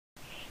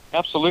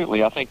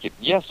Absolutely. I think,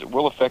 yes, it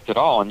will affect it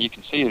all, and you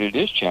can see that it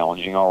is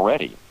challenging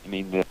already. I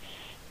mean,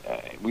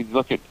 we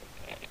look at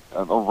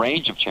a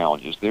range of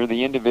challenges. They're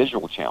the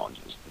individual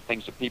challenges, the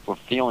things that people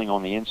are feeling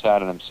on the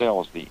inside of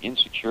themselves, the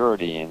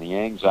insecurity and the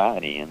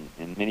anxiety, and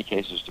in many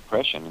cases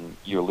depression. And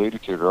you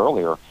alluded to it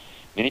earlier.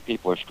 Many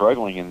people are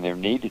struggling, and they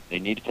need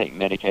to take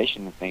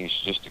medication and things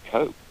just to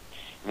cope.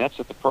 And that's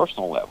at the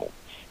personal level.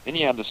 Then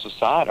you have the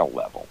societal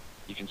level.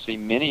 You can see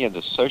many of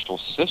the social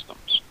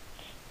systems,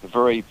 the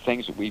very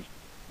things that we've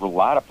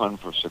relied upon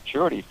for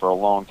security for a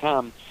long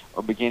time,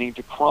 are beginning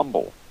to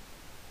crumble.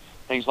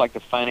 Things like the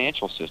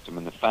financial system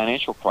and the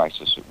financial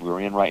crisis that we're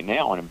in right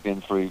now and have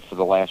been through for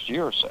the last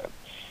year or so.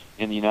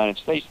 In the United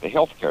States, the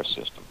healthcare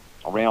system.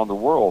 Around the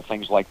world,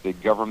 things like the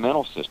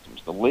governmental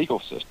systems, the legal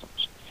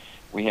systems.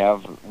 We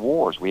have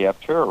wars, we have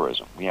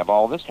terrorism, we have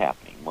all this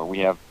happening, where we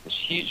have this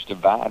huge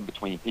divide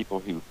between people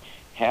who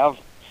have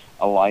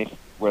a life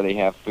where they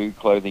have food,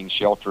 clothing,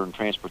 shelter, and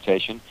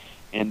transportation,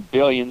 and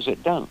billions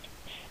that don't.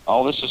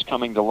 All this is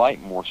coming to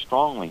light more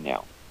strongly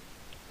now.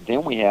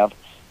 Then we have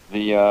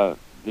the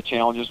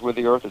challenges with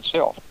the Earth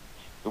itself,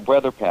 the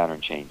weather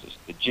pattern changes,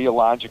 the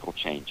geological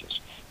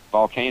changes,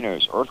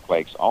 volcanoes,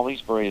 earthquakes, all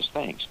these various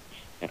things.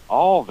 And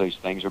all of those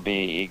things are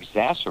being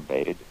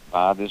exacerbated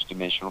by this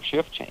dimensional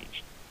shift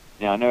change.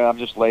 Now, I know I've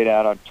just laid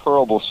out a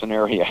terrible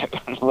scenario.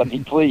 Let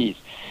me please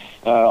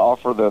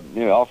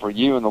offer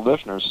you and the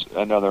listeners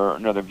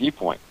another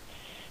viewpoint.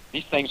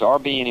 These things are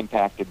being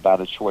impacted by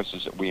the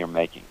choices that we are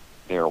making.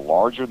 They are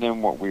larger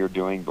than what we are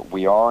doing, but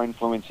we are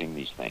influencing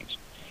these things.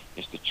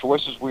 It's the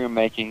choices we are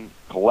making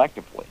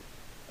collectively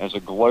as a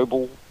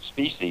global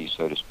species,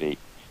 so to speak,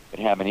 that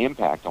have an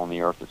impact on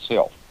the Earth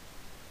itself.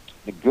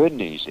 The good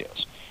news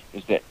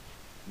is that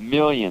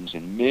millions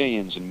and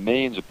millions and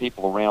millions of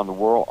people around the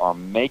world are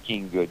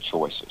making good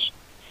choices.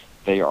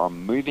 They are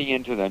moving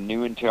into the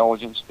new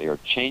intelligence. They are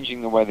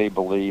changing the way they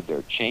believe.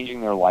 They're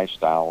changing their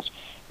lifestyles.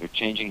 They're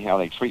changing how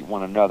they treat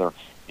one another.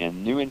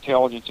 And new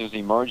intelligence is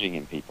emerging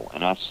in people.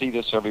 And I see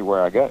this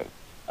everywhere I go.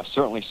 I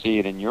certainly see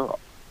it in Europe.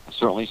 I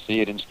certainly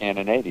see it in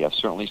Scandinavia. I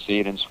certainly see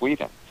it in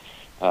Sweden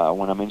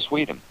when I'm in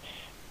Sweden.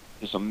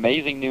 This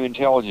amazing new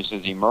intelligence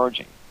is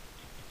emerging.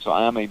 So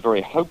I am a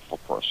very hopeful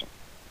person.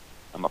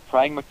 I'm a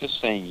pragmatist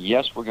saying,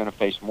 yes, we're going to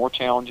face more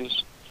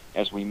challenges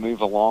as we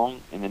move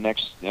along in the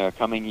next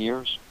coming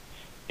years,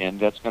 and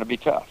that's going to be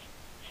tough.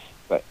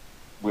 But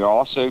we're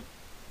also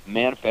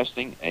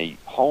manifesting a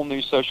whole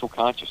new social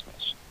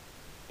consciousness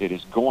that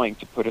is going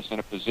to put us in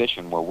a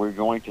position where we're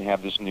going to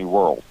have this new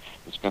world.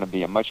 It's going to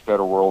be a much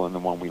better world than the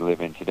one we live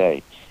in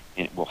today,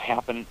 and it will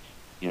happen,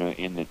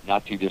 in the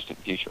not too distant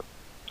future.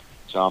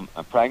 So I'm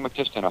a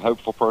pragmatist and a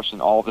hopeful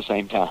person all at the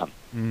same time.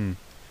 Mm.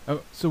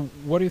 So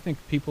what do you think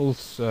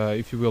people's,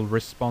 if you will,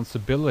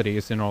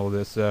 responsibilities in all of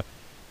this? Do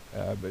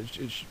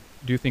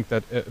you think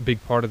that a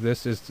big part of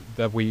this is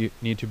that we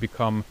need to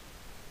become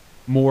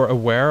more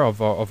aware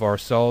of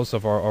ourselves,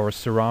 of our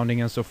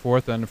surrounding and so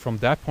forth? And from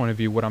that point of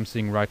view, what I'm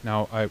seeing right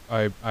now,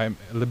 I'm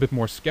a little bit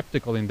more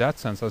skeptical in that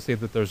sense. I see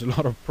that there's a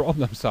lot of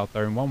problems out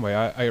there in one way.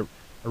 I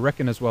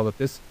reckon as well that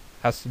this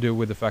has to do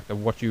with the fact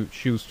of what you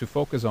choose to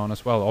focus on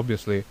as well,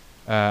 obviously,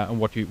 and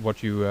what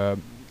you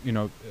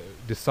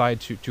decide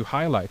to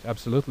highlight,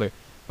 absolutely.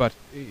 But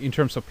in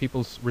terms of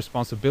people's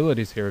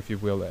responsibilities here, if you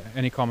will,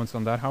 any comments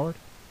on that, Howard?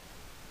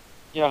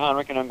 Yeah,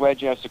 Heinrich, and I'm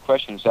glad you asked the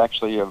question. It's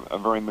actually a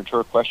very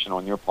mature question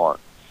on your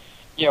part.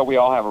 Yeah, we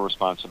all have a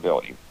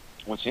responsibility.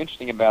 What's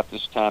interesting about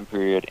this time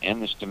period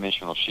and this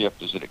dimensional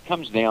shift is that it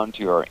comes down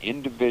to our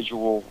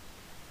individual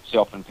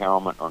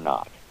self-empowerment or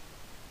not.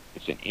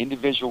 It's an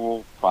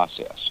individual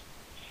process.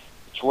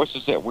 The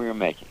choices that we are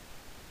making,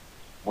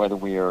 whether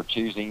we are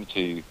choosing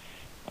to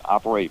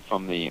operate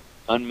from the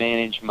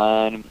unmanaged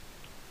mind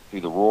through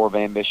the roar of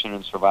ambition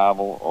and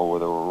survival, or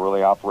whether we're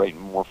really operating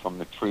more from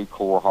the true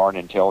core heart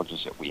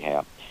intelligence that we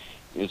have,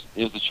 is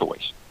the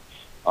choice.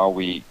 Are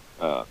we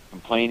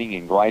complaining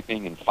and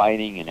griping and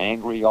fighting and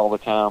angry all the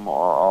time,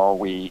 or are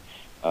we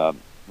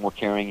more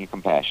caring and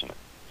compassionate?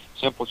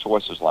 Simple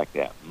choices like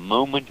that,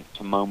 moment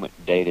to moment,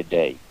 day to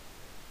day,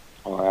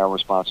 are our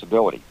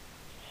responsibility.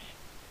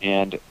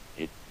 And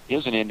it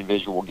is an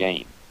individual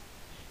game.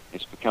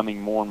 It's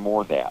becoming more and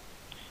more that.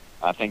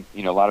 I think,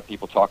 a lot of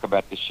people talk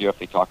about the shift.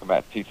 They talk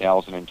about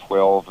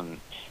 2012, and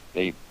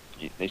they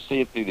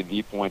see it through the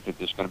viewpoint that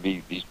there's going to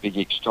be these big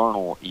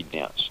external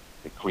events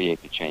that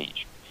create the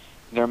change.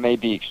 There may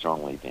be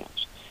external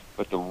events,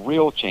 but the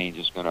real change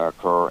is going to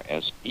occur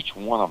as each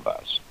one of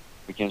us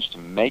begins to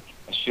make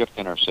a shift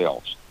in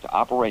ourselves, to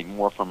operate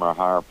more from our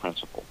higher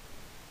principle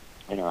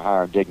and our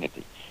higher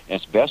dignity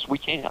as best we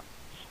can,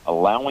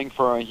 allowing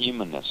for our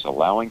humanness,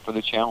 allowing for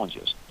the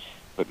challenges,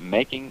 but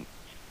making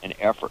an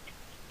effort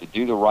to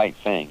do the right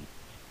thing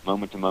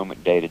moment to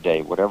moment, day to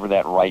day, whatever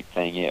that right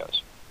thing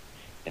is.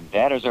 And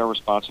that is our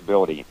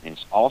responsibility. And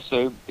it's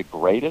also the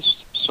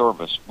greatest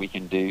service we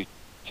can do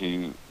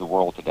to the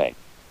world today.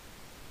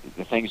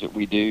 The things that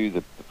we do,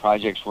 the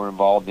projects we're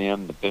involved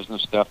in, the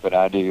business stuff that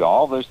I do,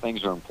 all those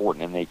things are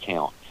important and they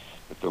count.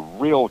 But the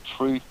real,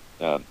 true,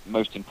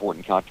 most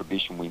important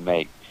contribution we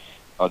make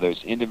are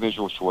those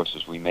individual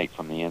choices we make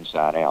from the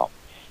inside out.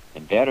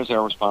 And that is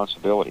our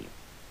responsibility.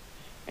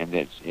 And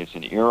it's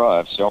an era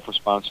of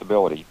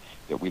self-responsibility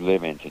that we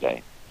live in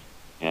today.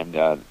 And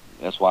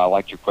that's why I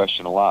liked your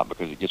question a lot,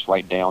 because it gets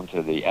right down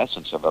to the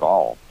essence of it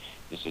all.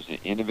 This is an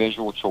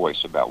individual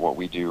choice about what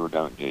we do or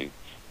don't do.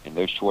 And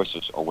those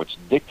choices are what's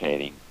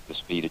dictating the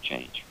speed of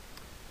change.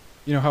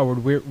 You know,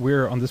 Howard,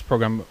 we're on this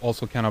program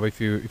also kind of,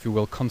 if you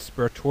will,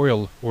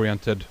 conspiratorial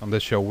oriented on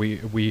this show.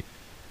 We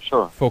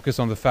Sure. focus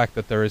on the fact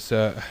that there is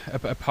a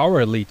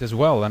power elite as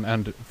well,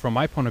 and from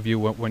my point of view,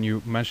 when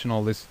you mention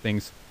all these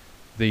things,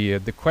 the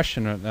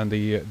question and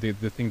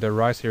the thing that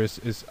arises here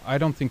is I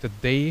don't think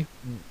that they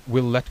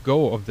will let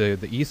go of the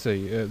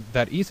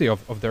easy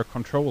of their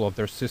control of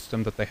their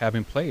system that they have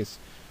in place.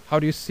 How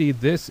do you see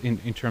this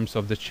in terms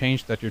of the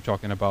change that you're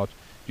talking about?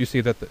 Do you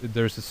see that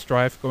there's a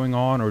strife going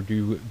on, or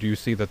do you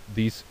see that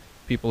these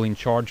people in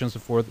charge and so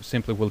forth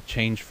simply will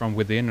change from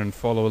within and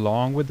follow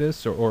along with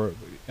this, or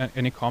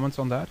any comments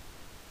on that?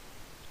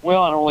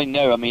 Well, I don't really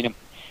know. I mean,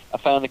 I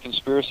find the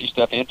conspiracy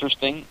stuff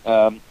interesting,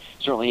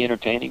 certainly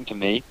entertaining to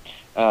me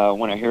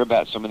when I hear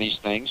about some of these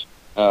things.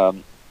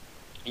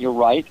 You're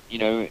right. You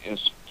know,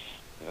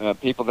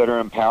 people that are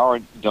in power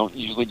don't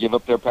usually give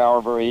up their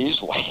power very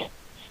easily,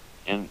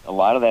 and a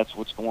lot of that's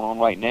what's going on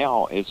right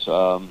now. It's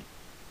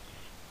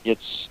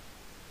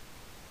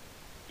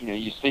you know,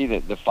 you see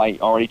that the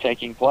fight already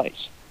taking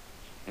place.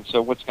 And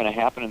so what's going to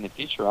happen in the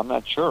future, I'm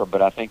not sure,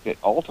 but I think that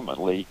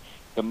ultimately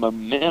the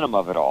momentum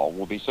of it all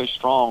will be so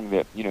strong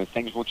that, you know,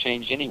 things will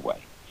change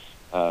anyway.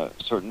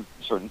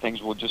 Certain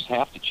things will just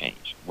have to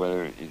change,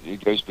 whether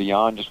it goes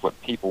beyond just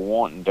what people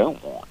want and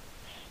don't want.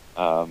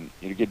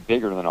 It'll get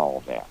bigger than all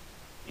of that.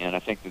 And I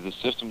think that the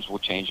systems will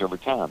change over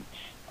time.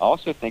 I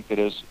also think that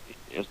as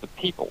the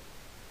people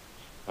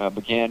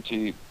began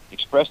to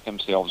express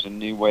themselves in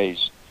new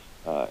ways,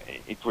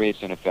 it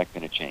creates an effect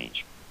and a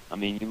change. I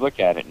mean, you look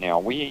at it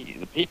now,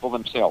 the people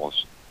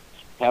themselves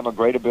have a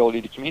great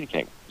ability to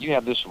communicate. You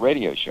have this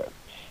radio show.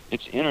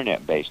 It's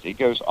internet-based. It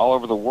goes all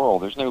over the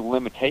world. There's no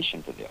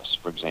limitation to this,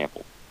 for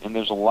example. And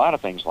there's a lot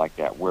of things like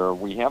that where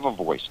we have a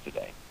voice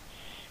today.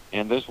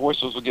 And those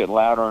voices will get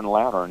louder and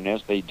louder, and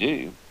as they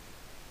do,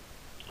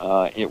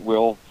 it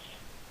will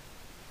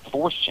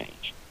force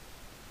change.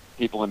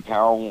 People in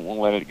power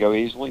won't let it go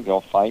easily. They'll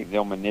fight.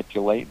 They'll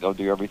manipulate. They'll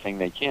do everything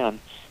they can.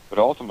 But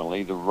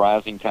ultimately, the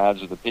rising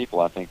tides of the people,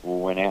 I think,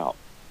 will win out.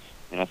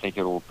 And I think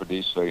it will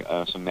produce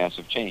some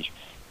massive change.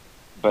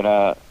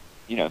 But,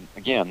 you know,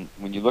 again,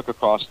 when you look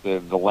across the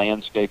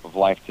landscape of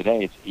life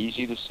today, it's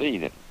easy to see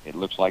that it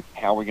looks like,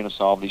 how are we going to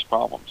solve these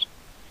problems?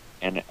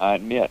 And I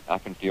admit, I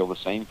can feel the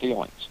same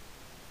feelings.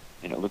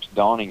 And it looks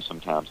daunting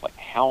sometimes, like,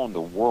 how in the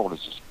world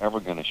is this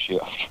ever going to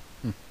shift?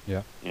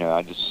 Yeah. You know,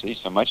 I just see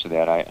so much of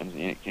that, and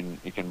it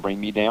can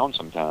bring me down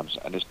sometimes.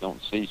 I just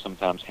don't see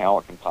sometimes how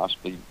it can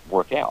possibly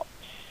work out.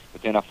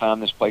 But then I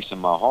find this place in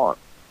my heart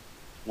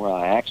where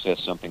I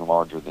access something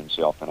larger than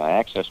self, and I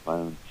access my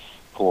own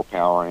core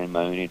power and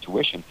my own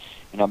intuition,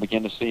 and I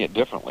begin to see it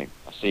differently.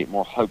 I see it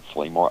more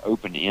hopefully, more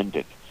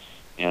open-ended,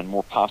 and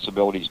more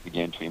possibilities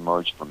begin to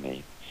emerge from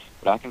me.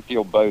 But I can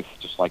feel both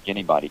just like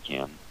anybody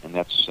can, and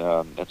that's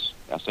I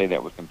say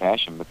that with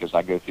compassion because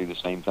I go through the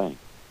same thing.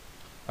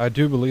 I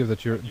do believe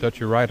that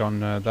you're right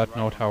on that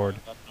note, Howard.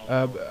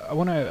 I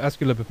want to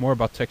ask you a little bit more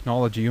about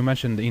technology. You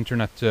mentioned the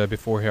internet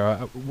before here.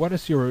 What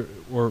is your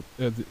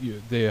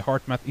the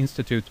HeartMath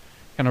Institute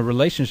kind of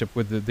relationship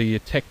with the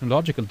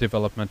technological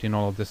development in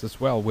all of this as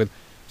well, with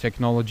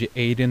technology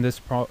aid in this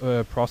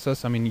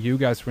process? I mean, you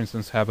guys, for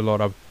instance, have a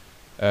lot of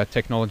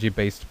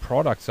technology-based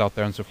products out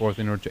there and so forth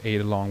in order to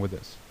aid along with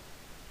this.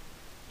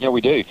 Yeah,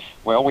 we do.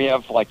 Well, we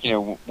have, like, you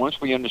know, once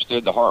we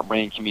understood the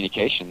heart-brain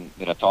communication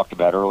that I talked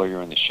about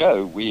earlier in the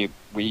show, we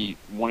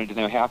wanted to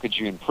know how could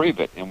you improve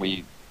it, and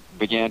we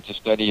began to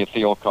study a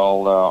field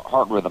called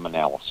heart rhythm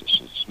analysis.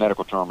 Its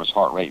medical term is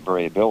heart rate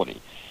variability.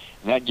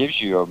 And that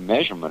gives you a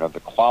measurement of the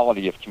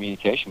quality of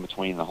communication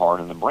between the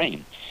heart and the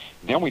brain.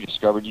 And then we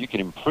discovered you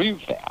could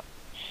improve that.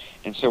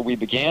 And so we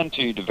began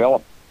to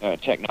develop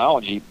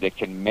technology that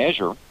can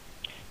measure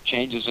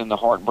changes in the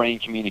heart-brain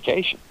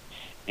communication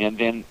and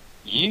then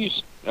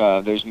use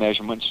those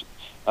measurements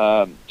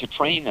to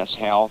train us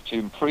how to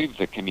improve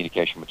the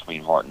communication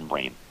between heart and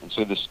brain. And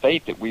so the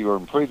state that we were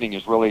improving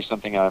is really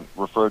something I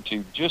referred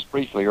to just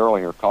briefly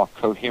earlier called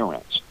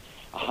coherence,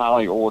 a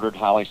highly ordered,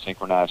 highly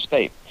synchronized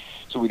state.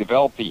 So we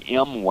developed the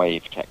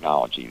M-Wave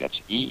technology.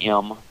 That's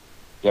E-M-W-A-V-E.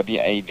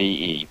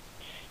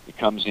 It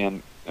comes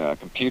in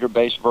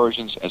computer-based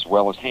versions as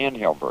well as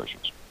handheld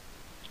versions.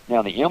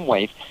 Now, the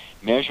M-Wave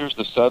measures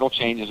the subtle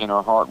changes in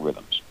our heart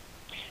rhythms,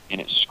 and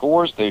it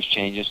scores those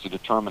changes to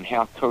determine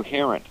how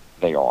coherent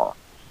they are.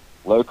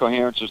 Low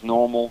coherence is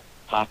normal,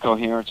 high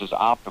coherence is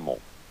optimal.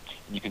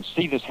 And you can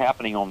see this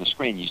happening on the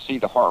screen. You see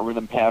the heart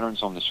rhythm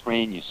patterns on the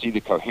screen, you see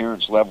the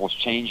coherence levels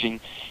changing,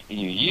 and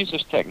you use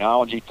this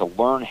technology to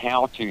learn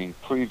how to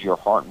improve your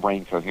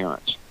heart-brain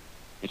coherence.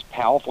 It's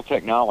powerful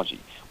technology.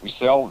 We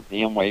sell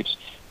the M-Waves,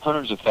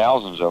 hundreds of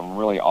thousands of them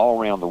really all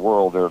around the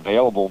world. They're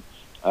available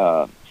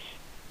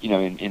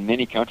in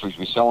many countries,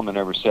 we sell them in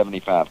over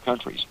 75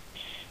 countries.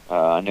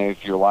 I know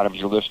if a lot of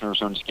your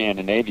listeners are in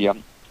Scandinavia,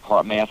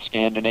 HeartMath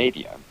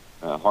Scandinavia,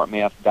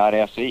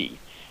 heartmath.se.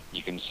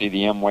 You can see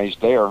the M-Ways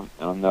there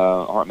on the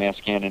HeartMath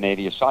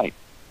Scandinavia site,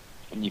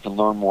 and you can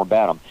learn more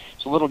about them.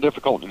 It's a little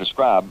difficult to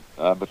describe,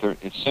 but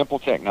it's simple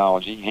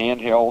technology,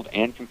 handheld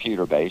and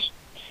computer-based.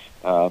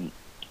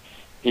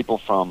 People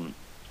from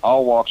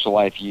all walks of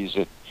life use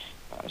it.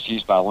 It's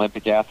used by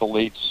Olympic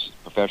athletes,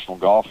 professional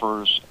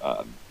golfers,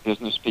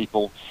 business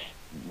people.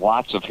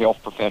 Lots of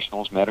health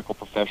professionals, medical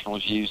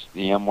professionals use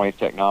the M-Wave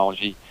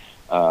technology.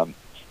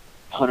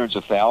 Hundreds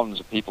of thousands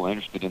of people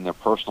interested in their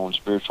personal and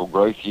spiritual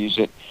growth use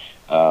it.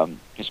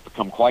 It's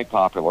become quite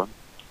popular.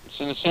 It's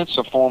in a sense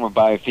a form of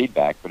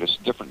biofeedback, but it's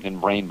different than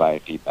brain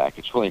biofeedback.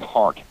 It's really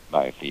heart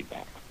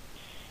biofeedback.